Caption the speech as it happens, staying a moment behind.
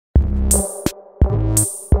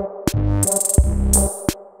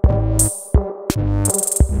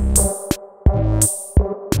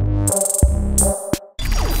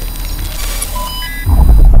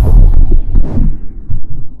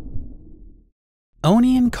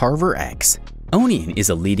Onean Carver X. Onean is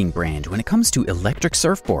a leading brand when it comes to electric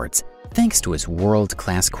surfboards. Thanks to its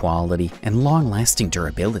world-class quality and long-lasting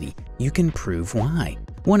durability, you can prove why.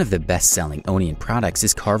 One of the best-selling Onean products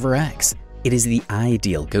is Carver X. It is the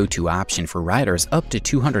ideal go-to option for riders up to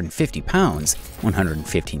 250 pounds,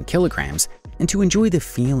 115 kilograms, and to enjoy the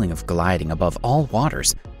feeling of gliding above all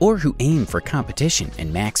waters, or who aim for competition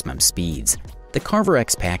and maximum speeds. The Carver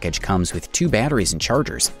X package comes with 2 batteries and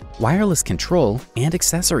chargers, wireless control, and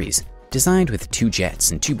accessories. Designed with 2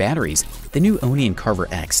 jets and 2 batteries, the new Onean Carver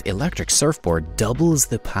X electric surfboard doubles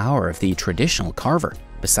the power of the traditional Carver.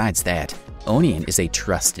 Besides that, Onean is a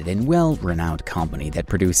trusted and well-renowned company that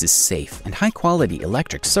produces safe and high-quality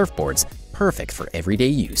electric surfboards perfect for everyday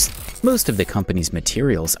use. Most of the company's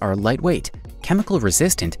materials are lightweight,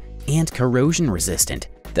 chemical-resistant, and corrosion-resistant.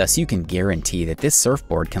 Thus, you can guarantee that this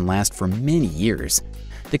surfboard can last for many years.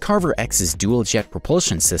 The Carver X's dual-jet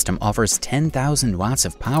propulsion system offers 10,000 watts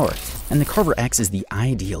of power, and the Carver X is the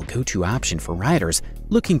ideal go-to option for riders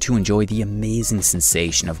looking to enjoy the amazing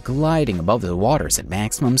sensation of gliding above the waters at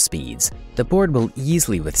maximum speeds. The board will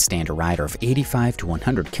easily withstand a rider of 85 to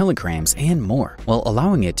 100 kilograms and more, while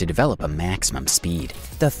allowing it to develop a maximum speed.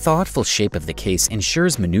 The thoughtful shape of the case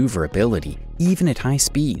ensures maneuverability even at high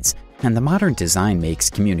speeds, and the modern design makes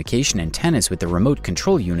communication antennas with the remote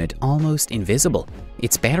control unit almost invisible.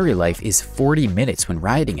 Its battery life is 40 minutes when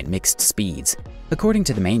riding at mixed speeds. According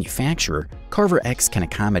to the manufacturer, Carver X can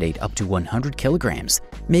accommodate up to 100 kilograms,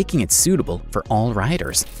 making it suitable for all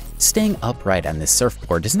riders. Staying upright on this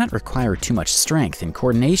surfboard does not require too much strength and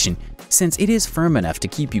coordination, since it is firm enough to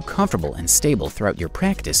keep you comfortable and stable throughout your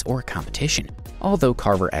practice or competition. Although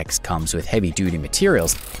Carver X comes with heavy-duty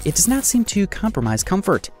materials, it does not seem to compromise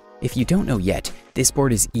comfort. If you don't know yet, this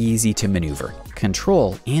board is easy to maneuver,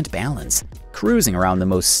 control, and balance. Cruising around the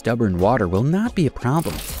most stubborn water will not be a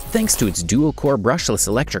problem, thanks to its dual-core brushless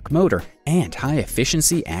electric motor and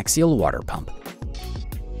high-efficiency axial water pump.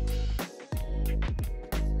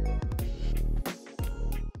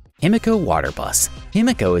 Himiko Water Bus.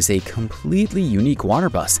 Himiko is a completely unique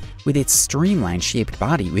water bus with its streamlined shaped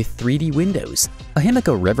body with 3D windows. A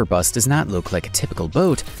Himiko river bus does not look like a typical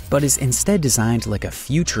boat, but is instead designed like a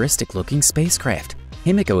futuristic-looking spacecraft.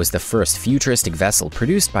 Himiko is the first futuristic vessel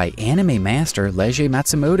produced by anime master Leiji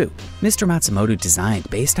Matsumoto. Mr. Matsumoto designed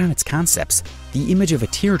based on its concepts, the image of a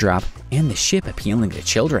teardrop and the ship appealing to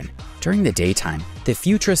children. During the daytime, the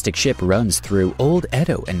futuristic ship runs through old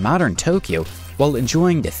Edo and modern Tokyo while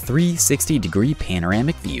enjoying the 360-degree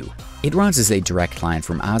panoramic view. It runs as a direct line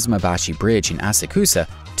from Azumabashi Bridge in Asakusa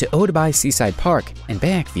to Odabai Seaside Park and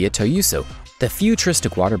back via Toyuso. The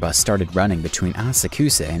futuristic water bus started running between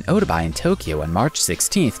Asakusa and Odabai in Tokyo on March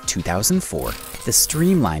 16, 2004. The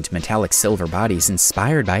streamlined metallic silver body is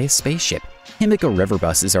inspired by a spaceship. Himiko river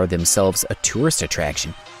buses are themselves a tourist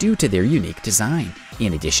attraction due to their unique design.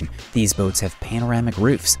 In addition, these boats have panoramic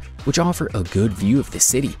roofs, which offer a good view of the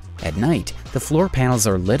city. At night, the floor panels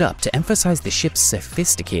are lit up to emphasize the ship's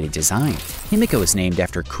sophisticated design. Himiko is named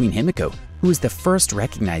after Queen Himiko, who is the first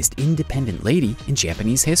recognized independent lady in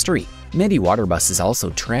Japanese history. Many water buses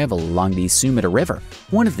also travel along the Sumida River,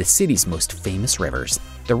 one of the city's most famous rivers.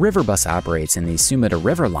 The river bus operates in the Sumida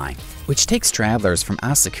River line, which takes travelers from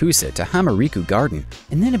Asakusa to Hamariku Garden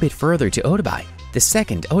and then a bit further to Odabai. The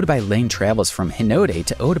second Odabai lane travels from Hinode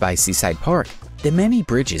to Odabai Seaside Park. The many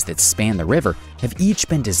bridges that span the river have each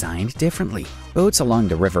been designed differently. Boats along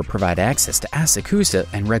the river provide access to Asakusa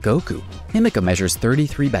and Regoku. Himiko measures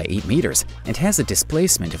 33 by 8 meters and has a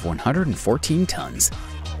displacement of 114 tons.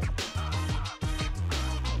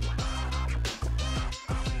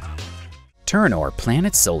 Turanor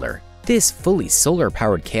PlanetSolar. This fully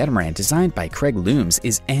solar-powered catamaran designed by Craig Looms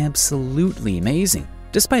is absolutely amazing.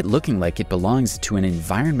 Despite looking like it belongs to an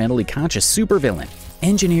environmentally conscious supervillain,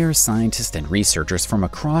 engineers, scientists, and researchers from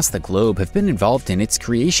across the globe have been involved in its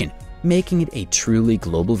creation, making it a truly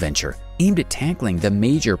global venture aimed at tackling the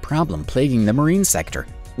major problem plaguing the marine sector.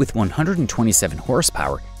 With 127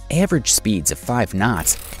 horsepower, average speeds of 5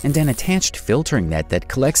 knots, and an attached filtering net that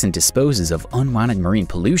collects and disposes of unwanted marine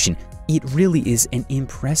pollution, it really is an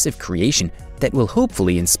impressive creation that will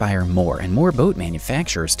hopefully inspire more and more boat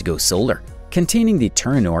manufacturers to go solar. Containing the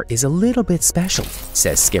Turanor is a little bit special,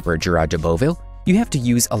 says skipper Gerard de Beauville. You have to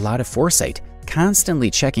use a lot of foresight,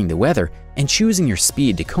 constantly checking the weather and choosing your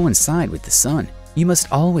speed to coincide with the sun. You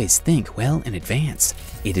must always think well in advance.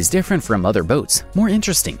 It is different from other boats, more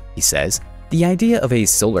interesting, he says. The idea of a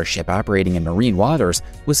solar ship operating in marine waters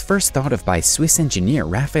was first thought of by Swiss engineer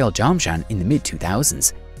Raphael Jomjan in the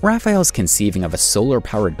mid-2000s. Raphael's conceiving of a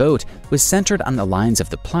solar-powered boat was centered on the lines of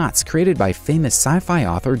the plots created by famous sci-fi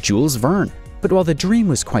author Jules Verne. But while the dream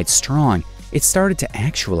was quite strong, it started to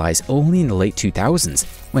actualize only in the late 2000s,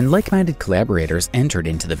 when like-minded collaborators entered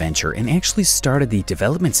into the venture and actually started the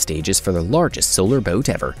development stages for the largest solar boat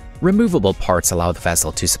ever. Removable parts allow the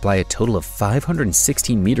vessel to supply a total of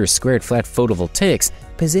 516 meters squared flat photovoltaics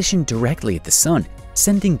positioned directly at the sun,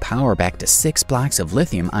 sending power back to 6 blocks of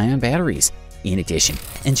lithium-ion batteries. In addition,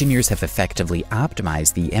 engineers have effectively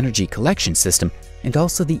optimized the energy collection system and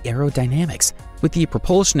also the aerodynamics, with the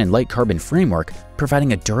propulsion and light carbon framework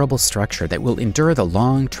providing a durable structure that will endure the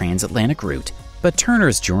long transatlantic route. But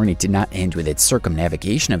Turanor's journey did not end with its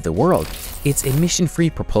circumnavigation of the world. Its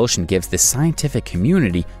emission-free propulsion gives the scientific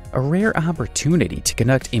community a rare opportunity to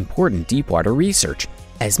conduct important deep-water research.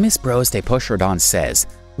 As Ms. Bros de Pucherdon says,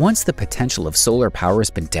 once the potential of solar power has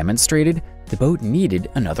been demonstrated, the boat needed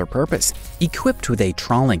another purpose. Equipped with a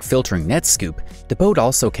trawling filtering net scoop, the boat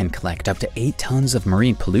also can collect up to 8 tons of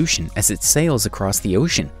marine pollution as it sails across the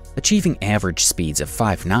ocean, achieving average speeds of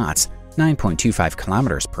 5 knots, 9.25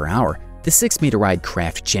 kilometers per hour. The 6-meter-wide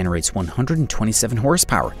craft generates 127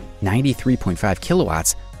 horsepower, 93.5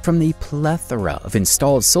 kilowatts, from the plethora of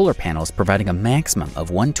installed solar panels providing a maximum of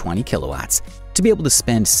 120 kilowatts. To be able to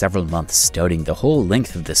spend several months studying the whole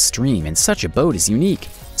length of the stream in such a boat is unique,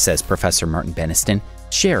 says Professor Martin Beniston,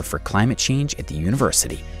 Chair for Climate Change at the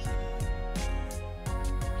university.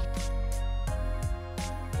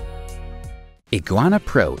 Iguana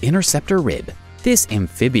Pro Interceptor RIB. This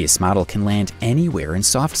amphibious model can land anywhere in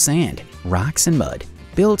soft sand, rocks, and mud.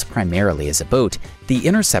 Built primarily as a boat, the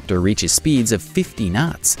Interceptor reaches speeds of 50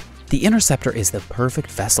 knots. The Interceptor is the perfect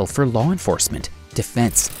vessel for law enforcement,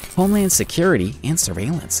 defense, homeland security, and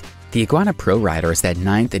surveillance. The Iguana Pro Rider is that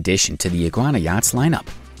 9th addition to the Iguana Yachts lineup.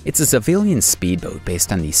 It's a civilian speedboat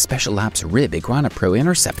based on the Special Ops RIB Iguana Pro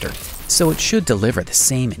Interceptor, so it should deliver the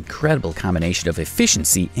same incredible combination of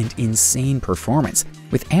efficiency and insane performance,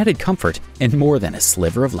 with added comfort and more than a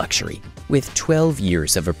sliver of luxury. With 12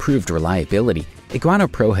 years of approved reliability, Iguana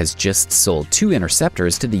Pro has just sold 2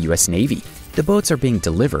 Interceptors to the US Navy. The boats are being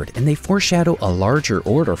delivered and they foreshadow a larger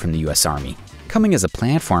order from the US Army. Coming as a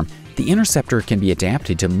platform, the Interceptor can be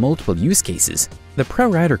adapted to multiple use cases. The Pro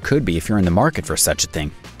Rider could be, if you're in the market for such a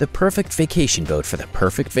thing, the perfect vacation boat for the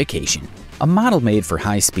perfect vacation. A model made for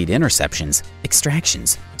high-speed interceptions,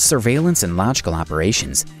 extractions, surveillance, and logical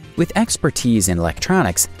operations. With expertise in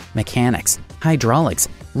electronics, mechanics, hydraulics,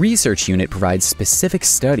 Research Unit provides specific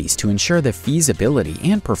studies to ensure the feasibility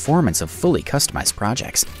and performance of fully customized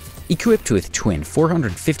projects. Equipped with twin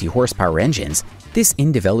 450 horsepower engines, this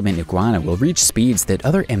in-development Iguana will reach speeds that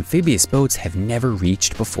other amphibious boats have never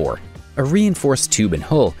reached before. A reinforced tube and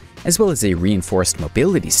hull, as well as a reinforced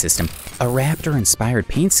mobility system, a Raptor-inspired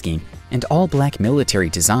paint scheme, and all-black military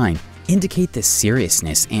design indicate the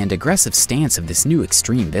seriousness and aggressive stance of this new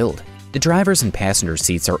extreme build. The driver's and passenger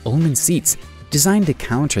seats are Ullman seats, designed to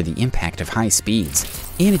counter the impact of high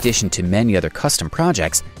speeds. In addition to many other custom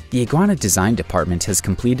projects, the Iguana Design Department has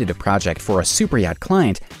completed a project for a superyacht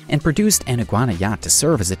client and produced an Iguana yacht to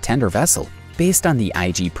serve as a tender vessel. Based on the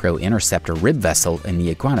IG Pro Interceptor RIB vessel in the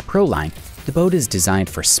Iguana Pro line, the boat is designed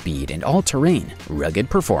for speed and all-terrain, rugged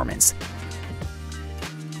performance.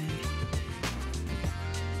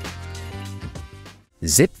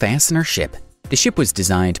 Zip Fastener Ship. The ship was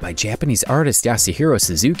designed by Japanese artist Yasuhiro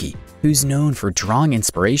Suzuki, who's known for drawing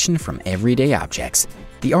inspiration from everyday objects.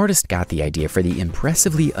 The artist got the idea for the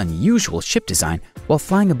impressively unusual ship design while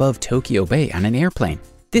flying above Tokyo Bay on an airplane.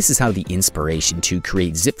 This is how the inspiration to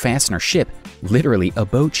create Zip Fastener Ship, literally a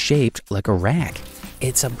boat shaped like a rack.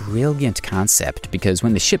 It's a brilliant concept because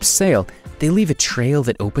when the ships sail, they leave a trail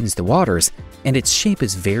that opens the waters, and its shape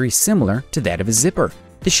is very similar to that of a zipper.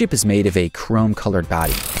 The ship is made of a chrome-colored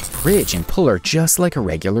body, bridge, and puller just like a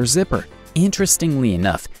regular zipper. Interestingly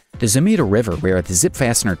enough, the Zumita River where the Zip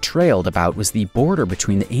Fastener trailed about was the border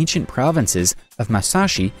between the ancient provinces of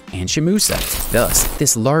Masashi and Shimusa. Thus,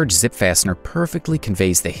 this large Zip Fastener perfectly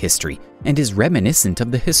conveys the history and is reminiscent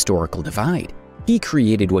of the historical divide. He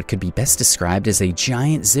created what could be best described as a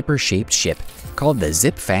giant zipper-shaped ship called the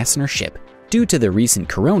Zip Fastener Ship. Due to the recent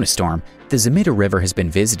corona storm, the Zumita River has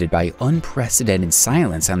been visited by unprecedented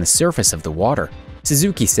silence on the surface of the water.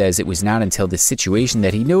 Suzuki says it was not until this situation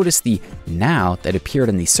that he noticed the "now" that appeared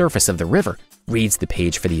on the surface of the river. Reads the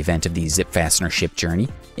page for the event of the Zip Fastener Ship journey.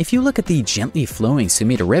 If you look at the gently flowing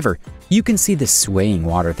Sumida River, you can see the swaying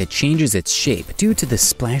water that changes its shape due to the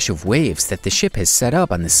splash of waves that the ship has set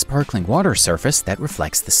up on the sparkling water surface that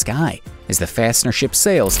reflects the sky. As the Fastener Ship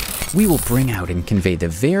sails, we will bring out and convey the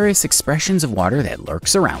various expressions of water that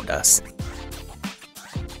lurks around us.